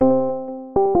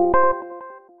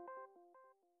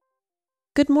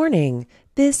Good morning.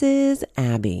 This is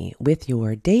Abby with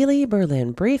your daily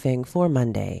Berlin briefing for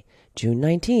Monday, June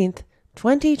 19th,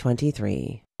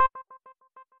 2023.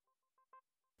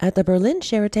 At the Berlin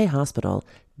Charité hospital,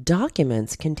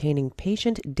 documents containing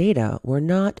patient data were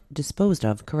not disposed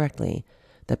of correctly.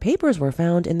 The papers were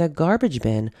found in the garbage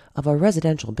bin of a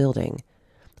residential building.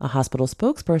 A hospital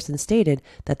spokesperson stated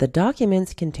that the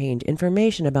documents contained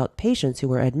information about patients who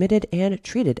were admitted and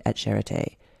treated at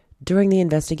Charité. During the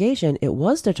investigation, it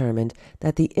was determined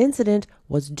that the incident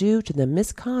was due to the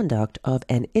misconduct of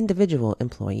an individual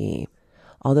employee.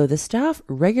 Although the staff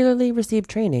regularly received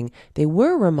training, they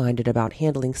were reminded about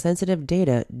handling sensitive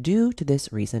data due to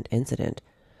this recent incident.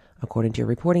 According to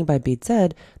reporting by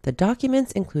BZ, the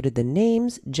documents included the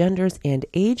names, genders, and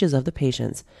ages of the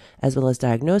patients, as well as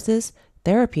diagnosis,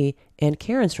 therapy, and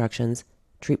care instructions,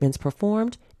 treatments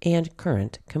performed, and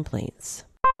current complaints.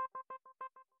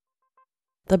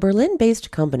 The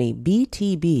Berlin-based company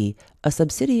BTB, a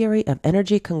subsidiary of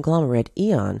energy conglomerate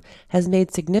E.ON, has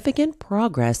made significant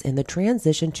progress in the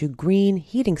transition to green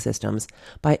heating systems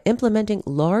by implementing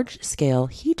large-scale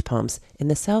heat pumps in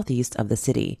the southeast of the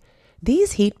city.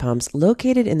 These heat pumps,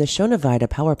 located in the Schöneweide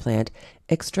power plant,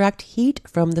 extract heat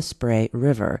from the Spree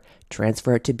River,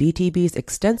 transfer it to BTB's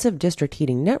extensive district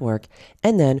heating network,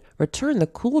 and then return the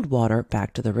cooled water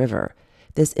back to the river.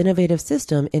 This innovative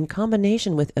system, in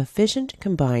combination with efficient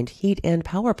combined heat and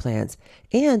power plants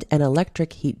and an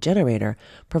electric heat generator,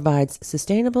 provides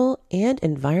sustainable and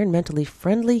environmentally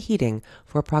friendly heating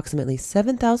for approximately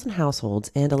 7,000 households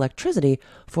and electricity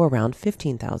for around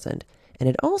 15,000. And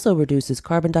it also reduces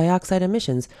carbon dioxide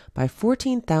emissions by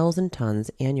 14,000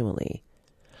 tons annually.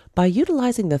 By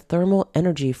utilizing the thermal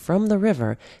energy from the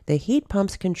river, the heat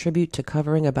pumps contribute to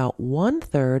covering about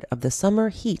 1/3 of the summer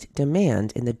heat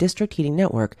demand in the district heating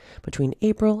network between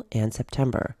April and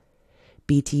September.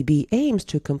 BTB aims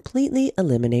to completely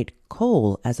eliminate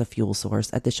coal as a fuel source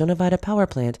at the Schöneweide power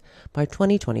plant by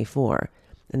 2024,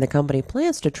 and the company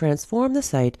plans to transform the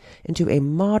site into a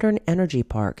modern energy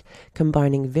park,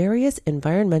 combining various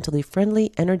environmentally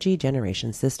friendly energy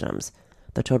generation systems.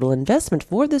 The total investment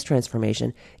for this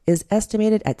transformation is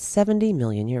estimated at 70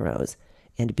 million euros,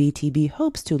 and BTB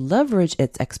hopes to leverage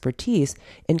its expertise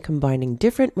in combining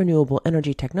different renewable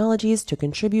energy technologies to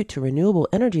contribute to renewable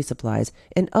energy supplies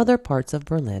in other parts of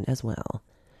Berlin as well.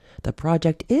 The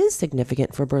project is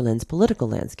significant for Berlin's political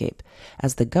landscape,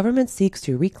 as the government seeks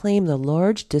to reclaim the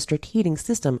large district heating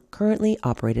system currently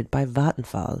operated by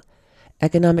Vattenfall.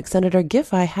 Economic Senator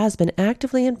Giffey has been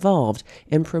actively involved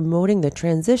in promoting the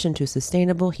transition to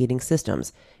sustainable heating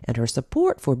systems, and her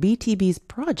support for BTB's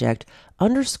project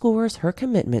underscores her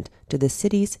commitment to the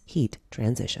city's heat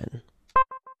transition.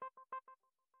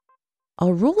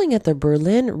 A ruling at the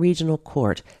Berlin Regional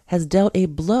Court has dealt a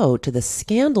blow to the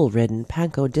scandal-ridden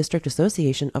Pankow District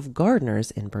Association of Gardeners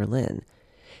in Berlin.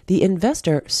 The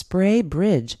investor Spree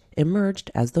Bridge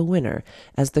emerged as the winner,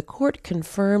 as the court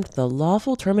confirmed the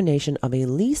lawful termination of a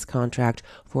lease contract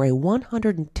for a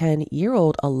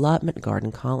 110-year-old allotment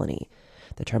garden colony.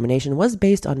 The termination was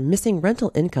based on missing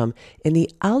rental income in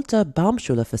the Alte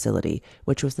Baumschule facility,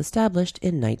 which was established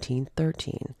in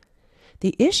 1913.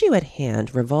 The issue at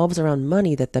hand revolves around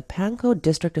money that the Pankow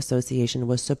District Association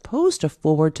was supposed to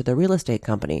forward to the real estate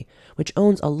company, which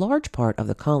owns a large part of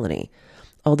the colony.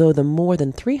 Although the more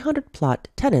than 300 plot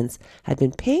tenants had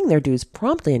been paying their dues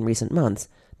promptly in recent months,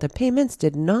 the payments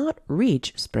did not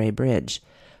reach Spree Bridge.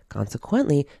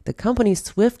 Consequently, the company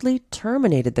swiftly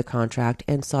terminated the contract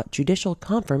and sought judicial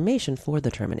confirmation for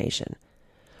the termination.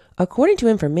 According to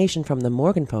information from the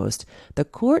Morgenpost, the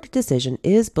court decision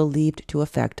is believed to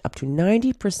affect up to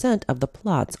 90% of the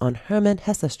plots on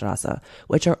Hermann-Hesse-Straße,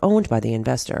 which are owned by the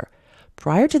investor.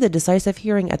 Prior to the decisive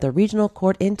hearing at the regional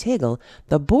court in Tegel,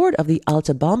 the board of the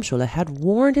Alte Baumschule had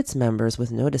warned its members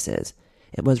with notices.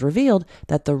 It was revealed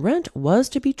that the rent was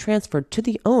to be transferred to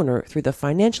the owner through the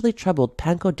financially troubled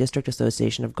Pankow District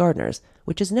Association of Gardeners,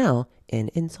 which is now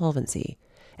in insolvency.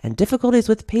 And difficulties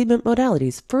with payment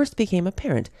modalities first became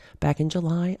apparent back in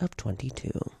July of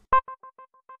 22.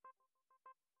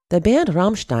 The band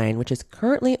Rammstein, which is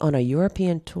currently on a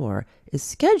European tour, is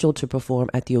scheduled to perform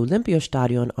at the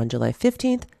Olympiastadion on July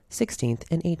 15th, 16th,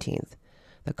 and 18th.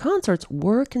 The concerts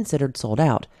were considered sold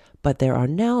out, but there are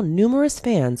now numerous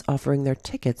fans offering their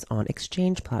tickets on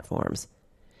exchange platforms.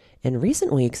 In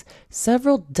recent weeks,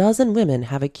 several dozen women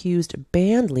have accused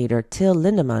band leader Till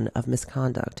Lindemann of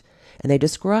misconduct, and they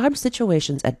described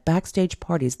situations at backstage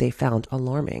parties they found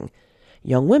alarming.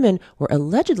 Young women were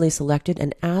allegedly selected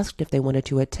and asked if they wanted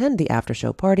to attend the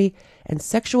after-show party, and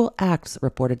sexual acts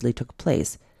reportedly took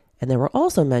place, and there were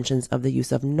also mentions of the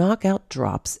use of knockout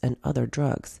drops and other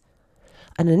drugs.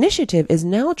 An initiative is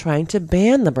now trying to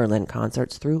ban the Berlin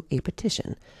concerts through a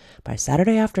petition. By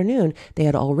Saturday afternoon, they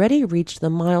had already reached the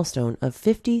milestone of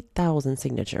 50,000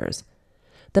 signatures.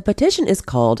 The petition is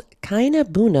called Keine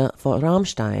Bühne für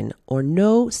Rammstein, or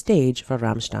No Stage for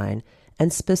Rammstein,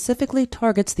 and specifically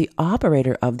targets the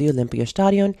operator of the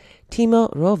Olympiastadion,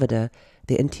 Timo Rovede,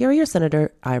 the Interior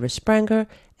Senator Iris Spranger,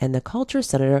 and the Culture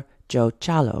Senator Joe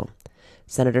Cialo.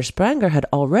 Senator Spranger had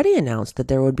already announced that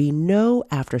there would be no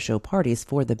after-show parties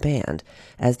for the band,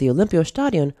 as the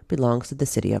Olympiastadion belongs to the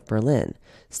city of Berlin,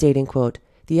 stating, quote,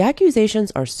 "The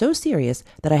accusations are so serious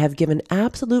that I have given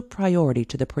absolute priority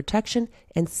to the protection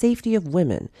and safety of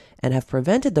women and have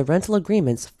prevented the rental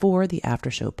agreements for the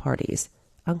after-show parties,"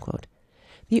 unquote.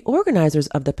 The organizers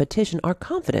of the petition are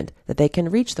confident that they can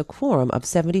reach the quorum of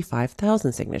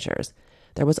 75,000 signatures.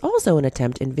 There was also an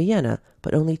attempt in Vienna,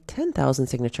 but only 10,000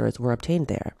 signatures were obtained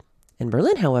there. In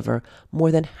Berlin, however,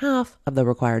 more than half of the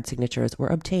required signatures were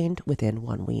obtained within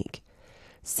 1 week.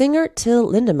 Singer Till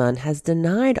Lindemann has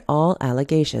denied all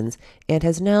allegations and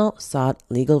has now sought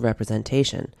legal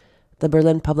representation. The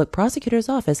Berlin Public Prosecutor's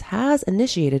Office has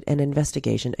initiated an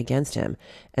investigation against him,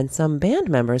 and some band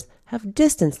members have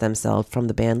distanced themselves from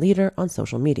the band leader on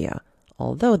social media,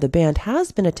 although the band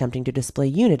has been attempting to display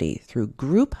unity through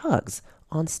group hugs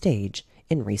on stage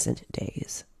in recent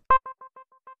days.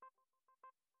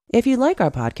 If you like our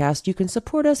podcast, you can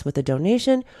support us with a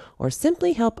donation or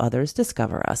simply help others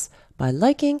discover us by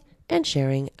liking and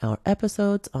sharing our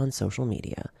episodes on social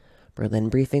media. Berlin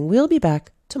Briefing will be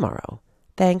back tomorrow.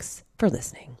 Thanks for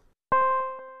listening.